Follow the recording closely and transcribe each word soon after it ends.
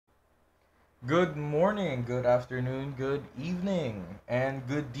Good morning, good afternoon, good evening, and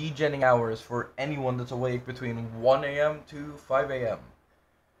good degenning hours for anyone that's awake between 1 a.m. to 5 a.m.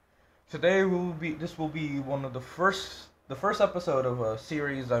 Today this will be one of the first episode of a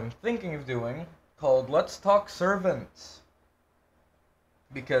series I'm thinking of doing called Let's Talk Servants,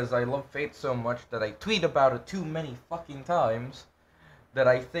 because I love Fate so much that I tweet about it too many fucking times that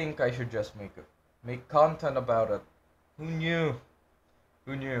I think I should just make content about it. Who knew?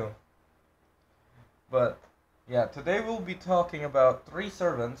 Who knew? But yeah, today we'll be talking about three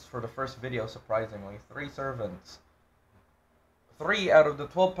servants for the first video, surprisingly. Three servants. Three out of the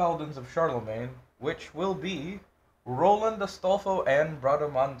 12 paladins of Charlemagne, which will be Roland, Astolfo, and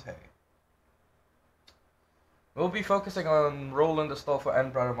Bradamante. We'll be focusing on Roland, Astolfo,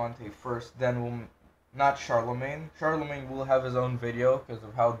 and Bradamante first, then we'll not Charlemagne. Charlemagne will have his own video because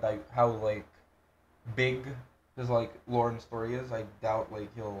of how like big his like lore and story is. I doubt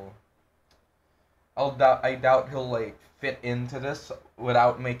he'll like fit into this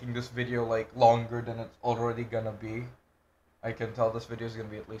without making this video like longer than it's already gonna be. I can tell this video is gonna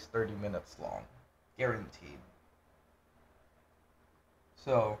be at least 30 minutes long. Guaranteed.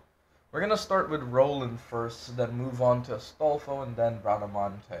 So, we're gonna start with Roland first, then move on to Astolfo, and then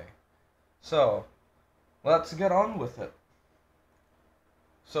Bradamante. So, let's get on with it.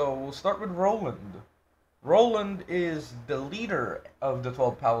 So, we'll start with Roland. Roland is the leader of the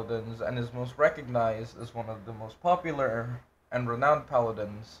 12 paladins and is most recognized as one of the most popular and renowned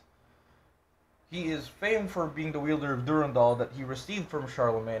paladins. He is famed for being the wielder of Durandal that he received from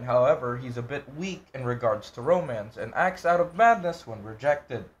Charlemagne. However, he's a bit weak in regards to romance and acts out of madness when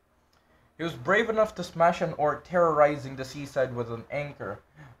rejected. He was brave enough to smash an orc terrorizing the seaside with an anchor.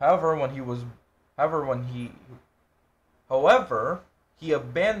 However, he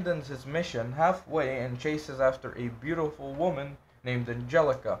abandons his mission halfway and chases after a beautiful woman named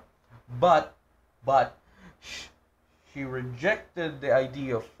Angelica. But, she rejected the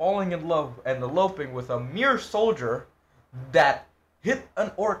idea of falling in love and eloping with a mere soldier that hit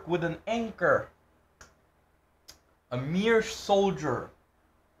an orc with an anchor. A mere soldier.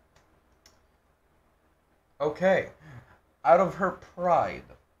 Okay, out of her pride.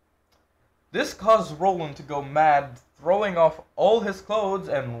 This caused Roland to go mad, throwing off all his clothes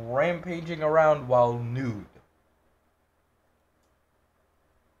and rampaging around while nude.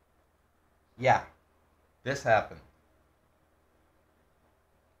 Yeah, this happened.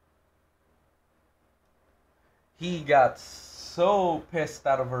 He got so pissed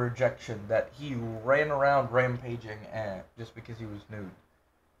out of her rejection that he ran around rampaging just because he was nude.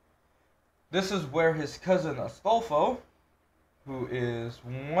 This is where his cousin Astolfo, who is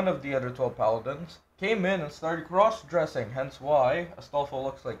one of the other 12 paladins, came in and started cross-dressing, hence why Astolfo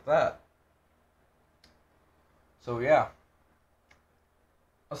looks like that. So yeah.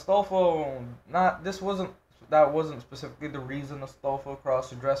 Astolfo, that wasn't specifically the reason Astolfo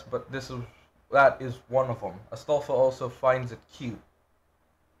cross-dressed, but that is one of them. Astolfo also finds it cute.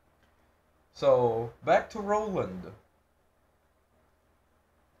 So, back to Roland.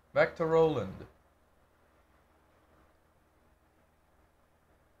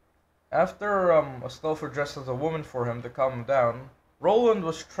 After Astolfo dressed as a woman for him to calm him down, Roland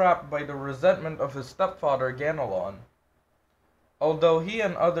was trapped by the resentment of his stepfather Ganelon. Although he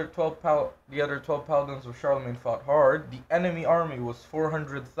and the other 12 paladins of Charlemagne fought hard, the enemy army was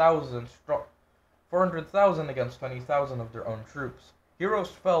 400,000 against 20,000 of their own troops.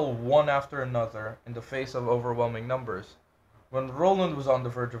 Heroes fell one after another in the face of overwhelming numbers. When Roland was on the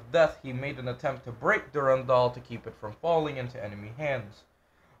verge of death, he made an attempt to break Durandal to keep it from falling into enemy hands.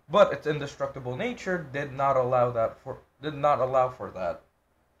 But its indestructible nature did not allow for that.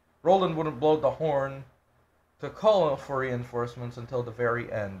 Roland wouldn't blow the horn to call for reinforcements until the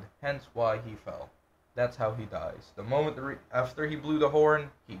very end, hence why he fell. That's how he dies. The moment after he blew the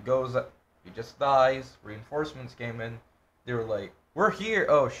horn, he just dies. Reinforcements came in. They were like, "We're here."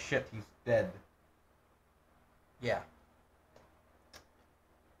 Oh shit, he's dead. Yeah.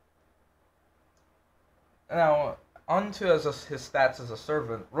 Now, onto his stats as a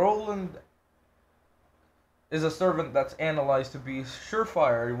servant. Roland is a servant that's analyzed to be a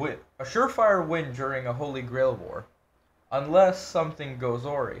surefire win during a Holy Grail war, unless something goes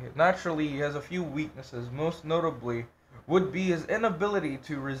awry. Naturally, he has a few weaknesses, most notably would be his inability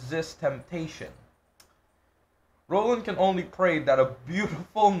to resist temptation. Roland can only pray that a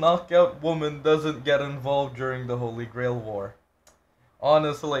beautiful knockout woman doesn't get involved during the Holy Grail war.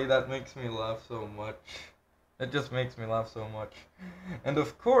 Honestly, that makes me laugh so much. It just makes me laugh so much. And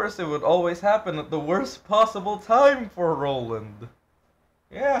of course, it would always happen at the worst possible time for Roland.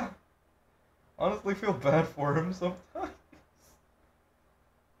 Yeah. Honestly, feel bad for him sometimes.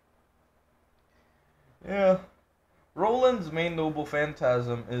 Yeah. Roland's main noble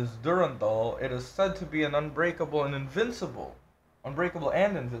phantasm is Durandal. It is said to be an unbreakable and invincible. Unbreakable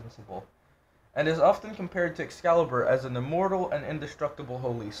and invincible. And is often compared to Excalibur as an immortal and indestructible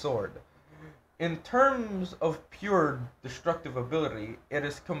holy sword. In terms of pure destructive ability, it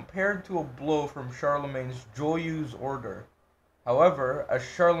is compared to a blow from Charlemagne's Joyeuse order. However, as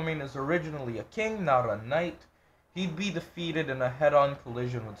Charlemagne is originally a king, not a knight, he'd be defeated in a head-on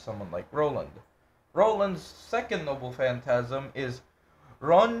collision with someone like Roland. Roland's second noble phantasm is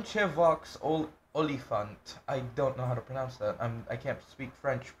Ronchevox Olifant. I don't know how to pronounce that. I can't speak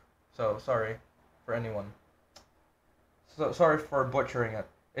French, so sorry for anyone. So sorry for butchering it.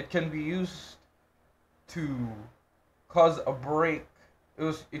 It can be used to cause a break.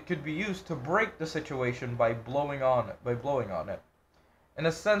 It could be used to break the situation by blowing on it. In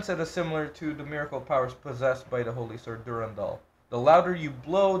a sense, it is similar to the miracle powers possessed by the holy sword Durandal. The louder you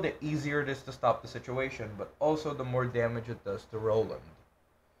blow, the easier it is to stop the situation, but also the more damage it does to Roland.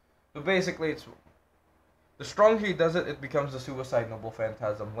 So basically, the stronger he does it, it becomes a suicide noble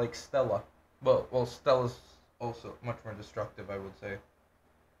phantasm, like Stella. Well, Stella's also much more destructive, I would say.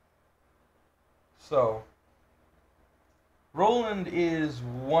 So, Roland is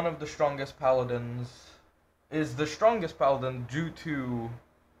one of the strongest paladins. Is the strongest paladin due to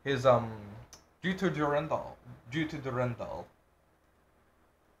his due to Durandal.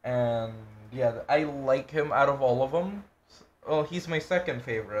 And yeah, I like him out of all of them. Well, he's my second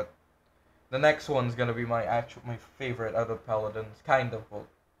favorite. The next one's gonna be my favorite out of paladins. Kind of. Well,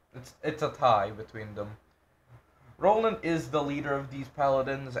 it's a tie between them. Roland is the leader of these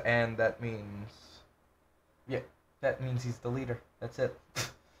paladins, and that means, yeah, that means he's the leader. That's it.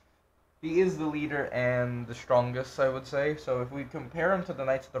 He is the leader and the strongest, I would say. So if we compare him to the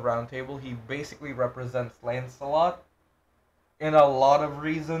Knights of the Round Table, he basically represents Lancelot in a lot of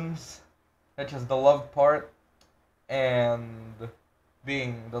reasons, such as the love part and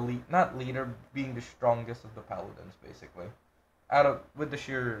being the being the strongest of the paladins, basically. With the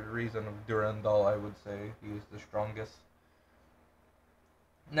sheer reason of Durandal, I would say he is the strongest.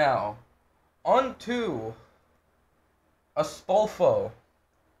 Now, on to Astolfo.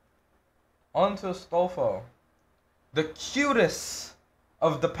 The cutest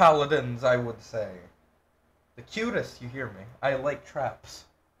of the paladins, I would say. The cutest, you hear me? I like traps.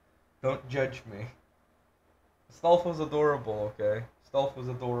 Don't judge me. Astolfo's adorable, okay? Astolfo's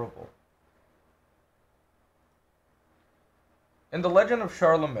adorable. In the legend of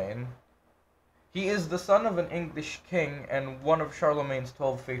Charlemagne, he is the son of an English king and one of Charlemagne's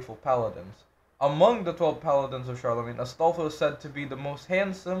 12 faithful paladins. Among the 12 paladins of Charlemagne, Astolfo is said to be the most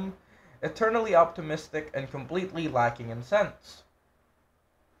handsome, eternally optimistic, and completely lacking in sense.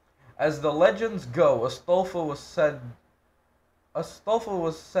 As the legends go, Astolfo was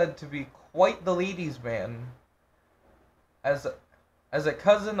said to be quite the ladies' man. As a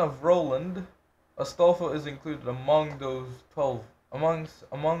cousin of Roland, Astolfo is included among those 12.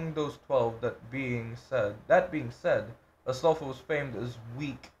 Among those 12, that being said, Astolfo was famed as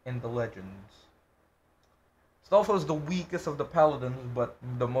weak in the legends. Astolfo is the weakest of the paladins, but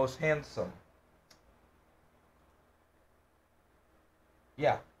the most handsome.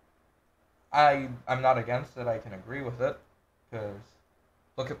 Yeah. I'm not against it, I can agree with it. Because,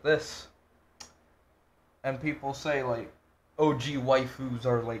 look at this. And people say, like, OG waifus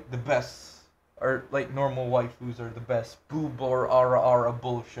are, like, the best. Or, like, normal waifus are the best. Boob or ara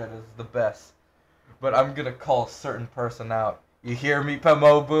bullshit is the best. But I'm gonna call a certain person out. You hear me,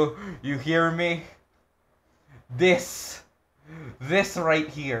 Pamobu? You hear me? This right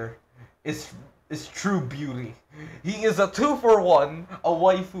here is true beauty. He is a 2-for-1, a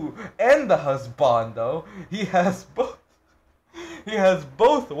waifu, and a husbando. He has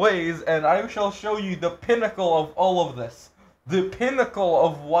both ways, and I shall show you the pinnacle of all of this. The pinnacle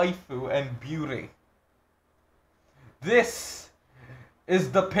of waifu and beauty. This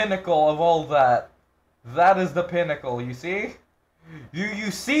is the pinnacle of all that. That is the pinnacle, you see? Do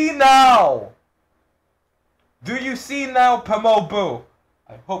you see now? Do you see now, Pamobu?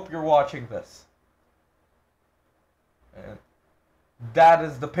 I hope you're watching this. And that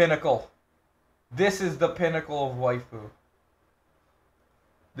is the pinnacle. This is the pinnacle of waifu.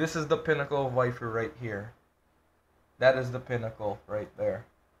 This is the pinnacle of waifu right here. That is the pinnacle right there.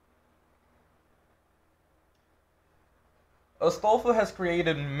 Astolfo has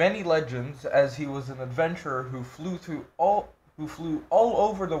created many legends, as he was an adventurer who flew all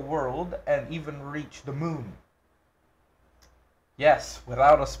over the world and even reached the moon. Yes,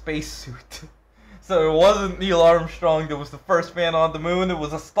 without a spacesuit. So it wasn't Neil Armstrong that was the first man on the moon, it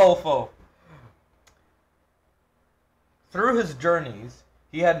was Astolfo. Through his journeys,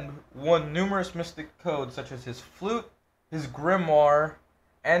 He had won numerous mystic codes such as his flute, his grimoire,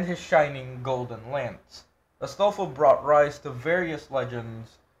 and his shining golden lance. Astolfo brought rise to various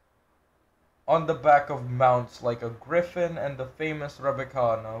legends on the back of mounts like a griffin and the famous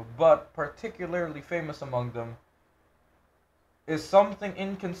Rebecano, but particularly famous among them is something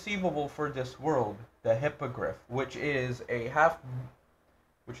inconceivable for this world, the hippogriff, which is a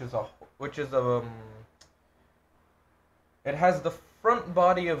it has the front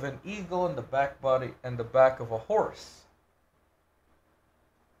body of an eagle and the back of a horse.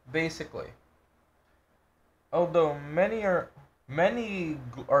 Basically. Although many are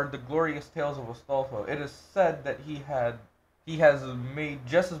the glorious tales of Astolfo, it is said that he has made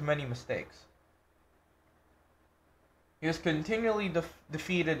just as many mistakes. He was continually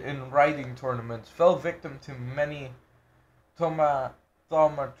defeated in riding tournaments, fell victim to many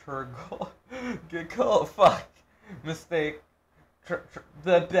thaumaturgical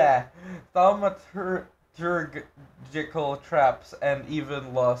thaumaturgical traps, and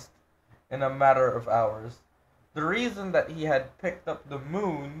even lost in a matter of hours. The reason that he had picked up the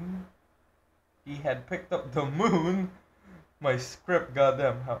moon, my script,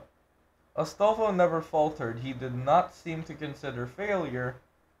 goddamn, how. Astolfo never faltered. He did not seem to consider failure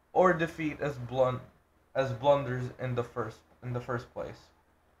or defeat as blunders in the first place.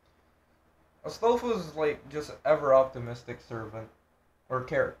 Astolfo's like just ever optimistic servant or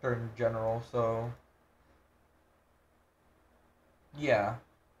character in general, so yeah.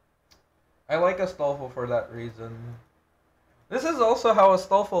 I like Astolfo for that reason. This is also how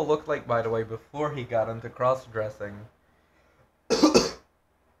Astolfo looked like, by the way, before he got into cross-dressing.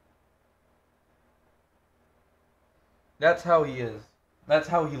 That's how he is. That's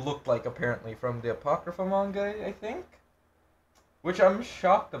how he looked like, apparently, from the Apocrypha manga, I think? Which I'm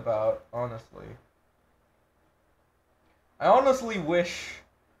shocked about, honestly. I honestly wish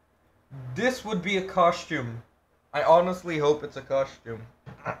this would be a costume. I honestly hope it's a costume.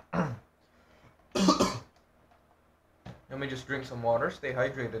 Let me just drink some water. Stay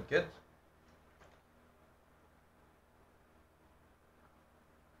hydrated, kids.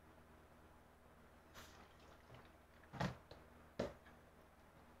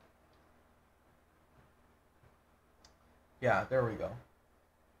 Yeah, there we go.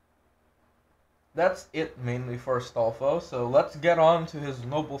 That's it mainly for Astolfo, so let's get on to his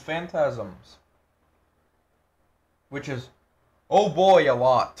noble phantasms. Which is, oh boy, a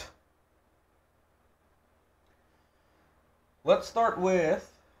lot. Let's start with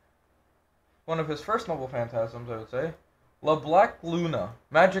one of his first noble phantasms, I would say. La Black Luna,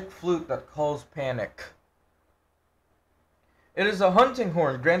 magic flute that calls panic. It is a hunting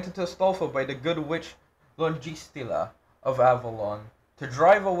horn granted to Astolfo by the good witch Longistilla of Avalon to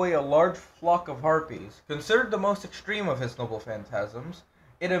drive away a large flock of harpies. Considered the most extreme of his noble phantasms,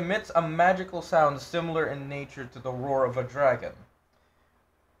 it emits a magical sound similar in nature to the roar of a dragon,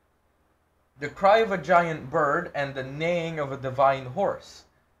 the cry of a giant bird, and the neighing of a divine horse,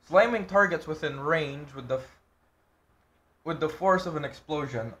 slamming targets within range with the force of an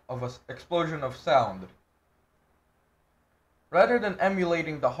explosion of sound. Rather than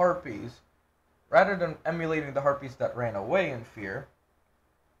emulating the harpies that ran away in fear,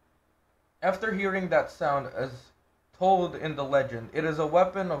 after hearing that sound as told in the legend, it is a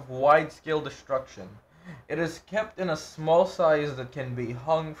weapon of wide-scale destruction. It is kept in a small size that can be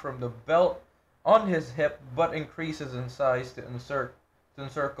hung from the belt on his hip, but increases in size to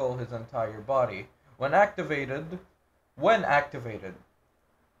encircle his entire body. When activated,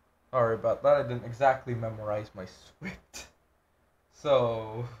 sorry about that, I didn't exactly memorize my script.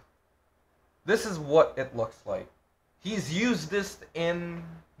 So, this is what it looks like. He's used this in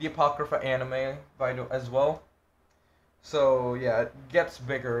the Apocrypha anime as well. So, yeah, it gets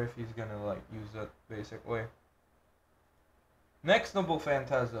bigger if he's gonna, like, use it, basically. Next noble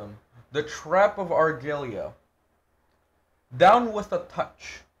phantasm, the Trap of Argelia. Down with a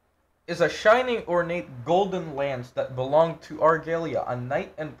Touch is a shining ornate golden lance that belonged to Argelia, a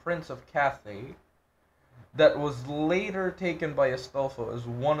knight and prince of Cathay, that was later taken by Astolfo as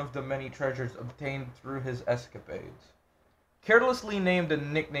one of the many treasures obtained through his escapades. Carelessly named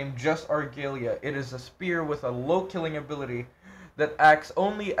and nicknamed just Argelia, it is a spear with a low killing ability that acts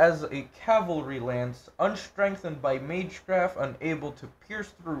only as a cavalry lance, unstrengthened by magecraft, unable to pierce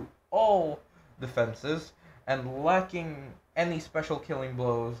through all defenses, and lacking any special killing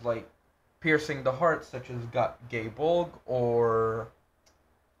blows like piercing the heart, such as Gay-Bolg for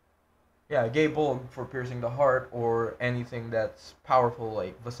piercing the heart, or anything that's powerful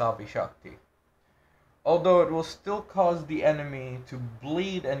like Vasavi Shakti. Although it will still cause the enemy to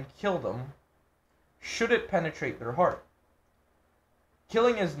bleed and kill them, should it penetrate their heart.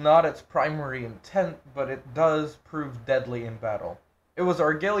 Killing is not its primary intent, but it does prove deadly in battle. It was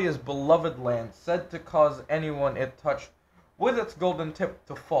Argelia's beloved lance, said to cause anyone it touched with its golden tip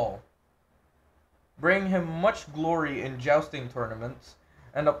to fall, bring him much glory in jousting tournaments,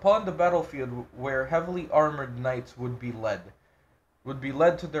 and upon the battlefield where heavily armored knights would be led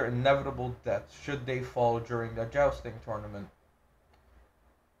to their inevitable deaths should they fall during the jousting tournament,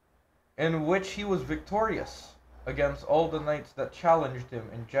 in which he was victorious against all the knights that challenged him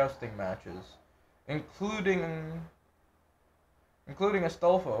in jousting matches, including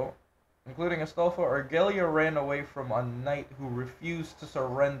Astolfo. Argelia ran away from a knight who refused to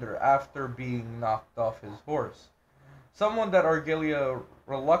surrender after being knocked off his horse. Someone that Argelia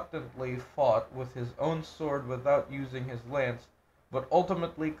reluctantly fought with his own sword without using his lance, but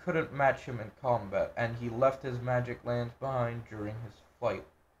ultimately couldn't match him in combat, and he left his magic lance behind during his flight.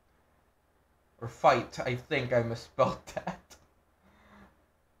 Or fight, I think I misspelled that.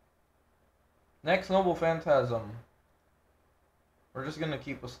 Next noble phantasm. We're just gonna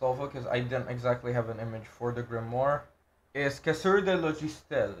keep Astolfo because I didn't exactly have an image for the grimoire. Is Casseur de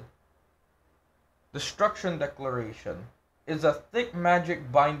Logistel. Destruction Declaration. Is a thick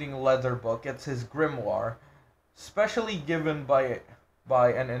magic binding leather book. It's his grimoire, specially given by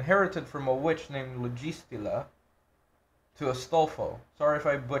and inherited from a witch named Logistila to Astolfo. Sorry if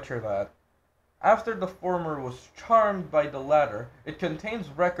I butcher that. After the former was charmed by the latter, it contains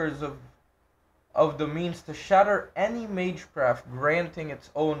records of the means to shatter any magecraft, granting its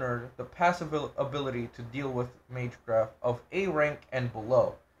owner the passive ability to deal with magecraft of A rank and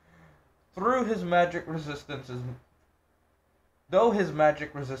below. Though his magic resistance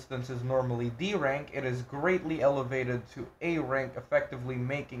is normally D rank, it is greatly elevated to A rank, effectively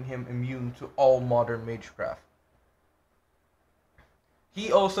making him immune to all modern magecraft. He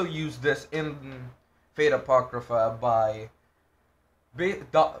also used this in Fate Apocrypha by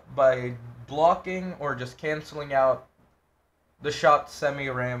blocking or just canceling out the shot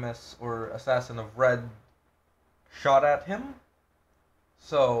Semiramis or Assassin of Red shot at him.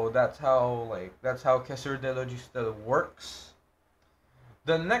 So that's how Casseur de Logistel works.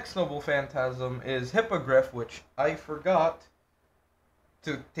 The next noble phantasm is Hippogriff, which I forgot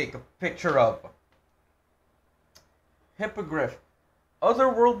to take a picture of. Hippogriff,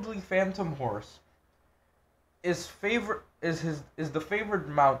 otherworldly phantom horse, is the favored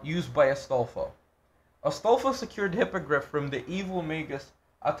mount used by Astolfo. Astolfo secured Hippogriff from the evil magus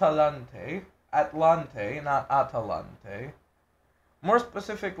Atlante, not Atalante. More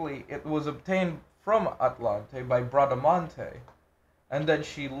specifically, it was obtained from Atlante by Bradamante, and then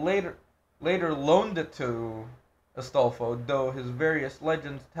she later loaned it to Astolfo, though his various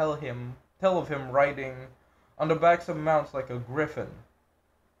legends tell of him riding on the backs of mounts like a griffin,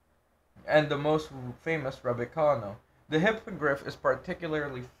 and the most famous Rabicano. The hippogriff is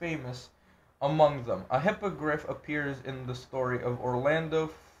particularly famous among them. A hippogriff appears in the story of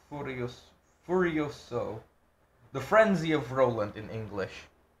Orlando Furioso, The Frenzy of Roland in English,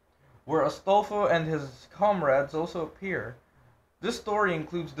 where Astolfo and his comrades also appear. This story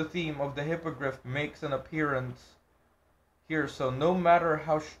includes the theme of the hippogriff makes an appearance here, so no matter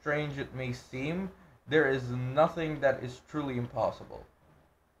how strange it may seem, there is nothing that is truly impossible.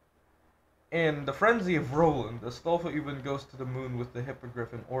 In The Frenzy of Roland, Astolfo even goes to the moon with the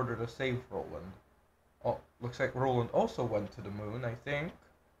hippogriff in order to save Roland. Oh, looks like Roland also went to the moon, I think.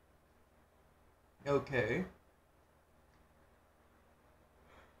 Okay.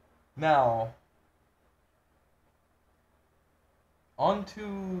 Now, on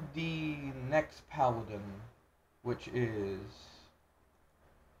to the next paladin, which is,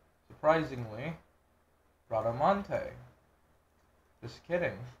 surprisingly, Bradamante. Just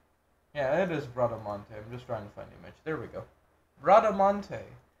kidding. Yeah, it is Bradamante. I'm just trying to find the image. There we go. Bradamante.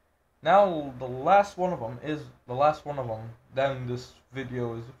 Now, the last one of them is the last one of them. Then this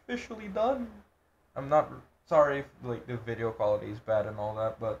video is officially done. I'm not sorry if like the video quality is bad and all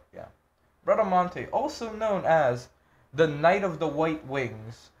that, but yeah. Bradamante, also known as the Knight of the White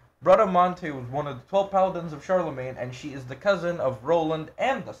Wings. Bradamante was one of the 12 paladins of Charlemagne, and she is the cousin of Roland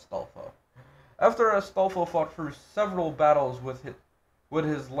and Astolfo. After Astolfo fought through several battles with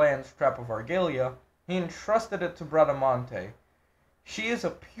his lance Trap of Argelia, he entrusted it to Bradamante. She is a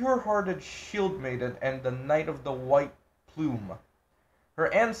pure-hearted shield maiden and the Knight of the White Plume.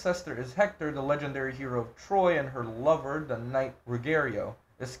 Her ancestor is Hector, the legendary hero of Troy, and her lover, the Knight Ruggiero,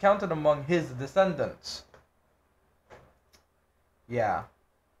 is counted among his descendants. Yeah.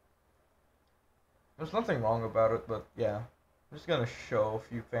 There's nothing wrong about it, but yeah. I'm just gonna show a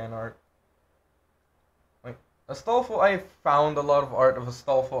few fan art. Astolfo, I found a lot of art of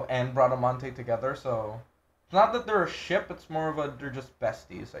Astolfo and Bradamante together, so It's not that they're a ship, it's more of a, they're just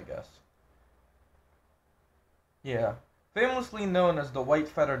besties, I guess. Yeah. Famously known as the White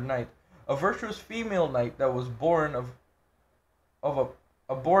Feathered Knight, a virtuous female knight that was born of a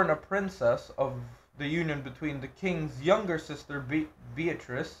princess of the union between the king's younger sister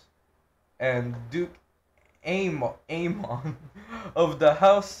Beatrice and Duke Aemon of the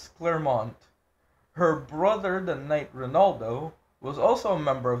House Clermont. Her brother, the knight Ronaldo, was also a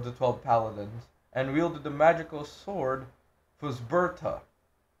member of the 12 Paladins and wielded the magical sword Fusberta. I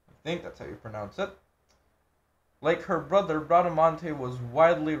think that's how you pronounce it. Like her brother, Bradamante was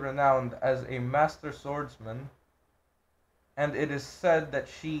widely renowned as a master swordsman, and it is said that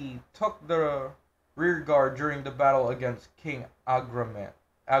she took the rear guard during the battle against King Agramante.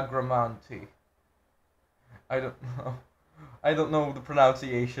 I don't know. I don't know the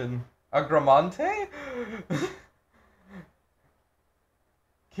pronunciation. Agramante?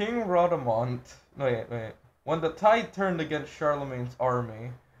 King Bradamante. Wait. When the tide turned against Charlemagne's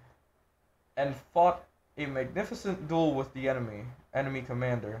army and fought a magnificent duel with the enemy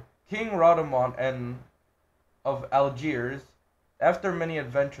commander, King Bradamante and of Algiers. After many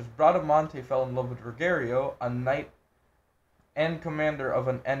adventures, Bradamante fell in love with Rogerio, a knight and commander of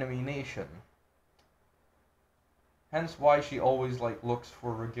an enemy nation. Hence why she always looks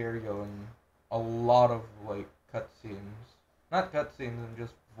for Rogerio in a lot of cutscenes. Not cutscenes, and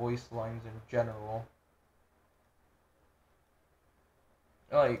just voice lines in general.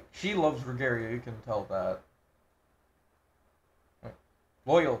 She loves Rogerio, you can tell that.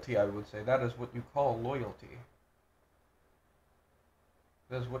 Loyalty, I would say. That is what you call loyalty.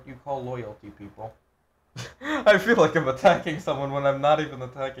 That is what you call loyalty, people. I feel like I'm attacking someone when I'm not even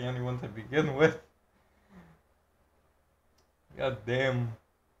attacking anyone to begin with. God damn.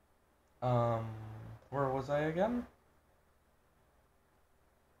 Where was I again?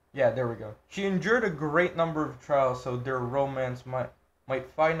 Yeah, there we go. She endured a great number of trials so their romance might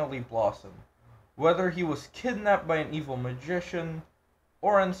finally blossom. Whether he was kidnapped by an evil magician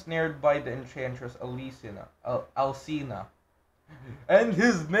or ensnared by the enchantress Alcina. And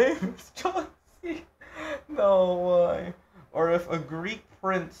his name is Chauncey. No way. Or if a Greek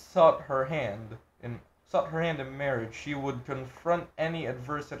prince sought her hand in marriage, she would confront any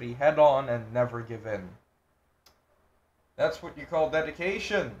adversity head on and never give in. That's what you call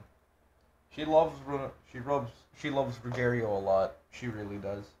dedication. She loves Rogerio a lot. She really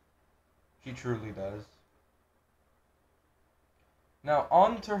does. She truly does. Now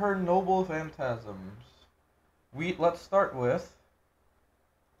on to her noble phantasms. Let's start with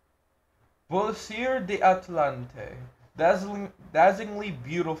Bolsir de Atlante. Dazzlingly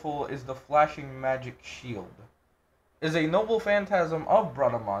beautiful is the flashing magic shield. Is a noble phantasm of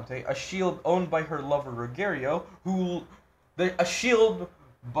Bradamante, a shield owned by her lover Rogerio, a shield,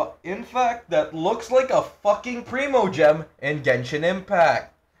 but in fact, that looks like a fucking Primo Gem in Genshin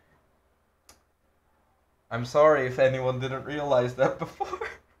Impact. I'm sorry if anyone didn't realize that before.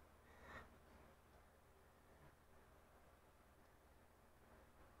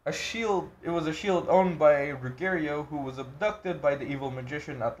 It was a shield owned by Rogerio, who was abducted by the evil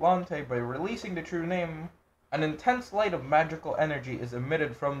magician Atlante. By releasing the true name, an intense light of magical energy is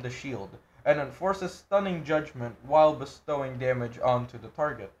emitted from the shield, and enforces stunning judgment while bestowing damage onto the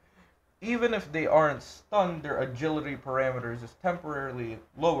target. Even if they aren't stunned, their agility parameters is temporarily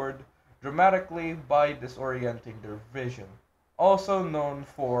lowered dramatically by disorienting their vision. Also known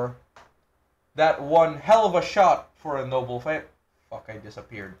for that one hell of a shot for a noble Fuck, I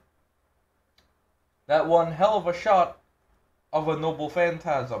disappeared. That one hell of a shot of a noble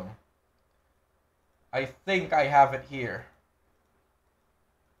phantasm. I think I have it here.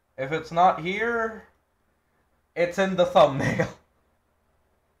 If it's not here, it's in the thumbnail.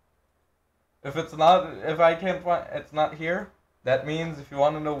 If I can't find, it's not here, that means if you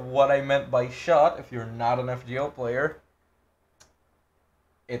want to know what I meant by shot, if you're not an FGO player,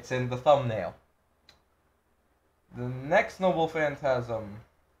 it's in the thumbnail. The next noble phantasm,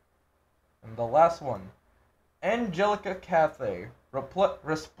 and the last one, Angelica Cathay,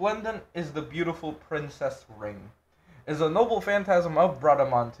 resplendent is the beautiful princess ring, is a noble phantasm of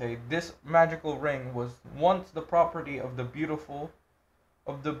Bradamante. This magical ring was once the property of the beautiful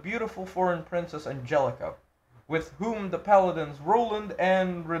foreign princess Angelica, with whom the paladins Roland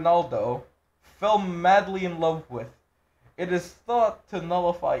and Ronaldo fell madly in love with. It is thought to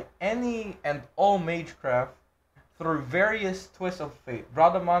nullify any and all magecraft. Through various twists of fate,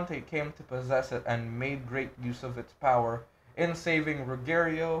 Bradamante came to possess it and made great use of its power in saving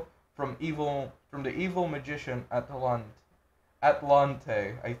Rogerio from the evil magician Atlante,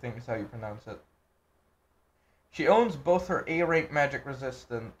 I think is how you pronounce it. She owns both her A-rank magic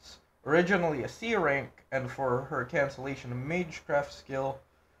resistance Originally a C rank, and for her cancellation of Magecraft skill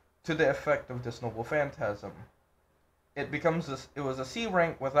to the effect of this noble phantasm. It was a C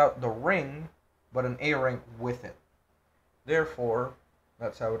rank without the ring, but an A rank with it. Therefore,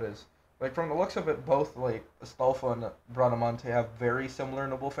 that's how it is. Like, from the looks of it, both, like, Astolfo and Bradamante have very similar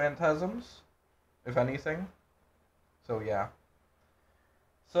noble phantasms, if anything. So, yeah.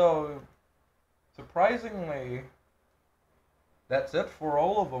 So, surprisingly, that's it for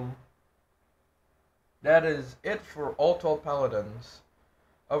all of them. That is it for all 12 paladins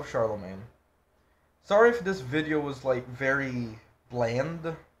of Charlemagne. Sorry if this video was, like, very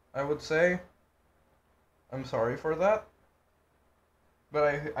bland, I would say. I'm sorry for that.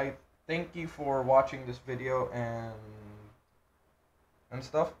 But I thank you for watching this video and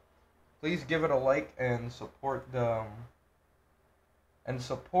stuff. Please give it a like and support the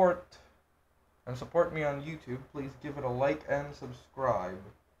support me on YouTube. Please give it a like and subscribe.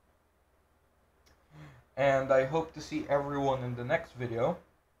 And I hope to see everyone in the next video,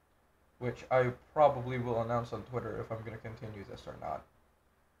 which I probably will announce on Twitter if I'm going to continue this or not.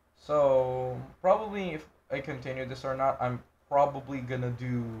 So, probably if I continue this or not, I'm probably going to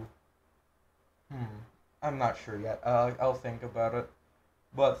do... I'm not sure yet. I'll think about it.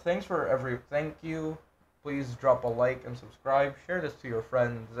 But thank you. Please drop a like and subscribe. Share this to your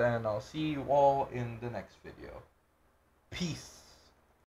friends, and I'll see you all in the next video. Peace.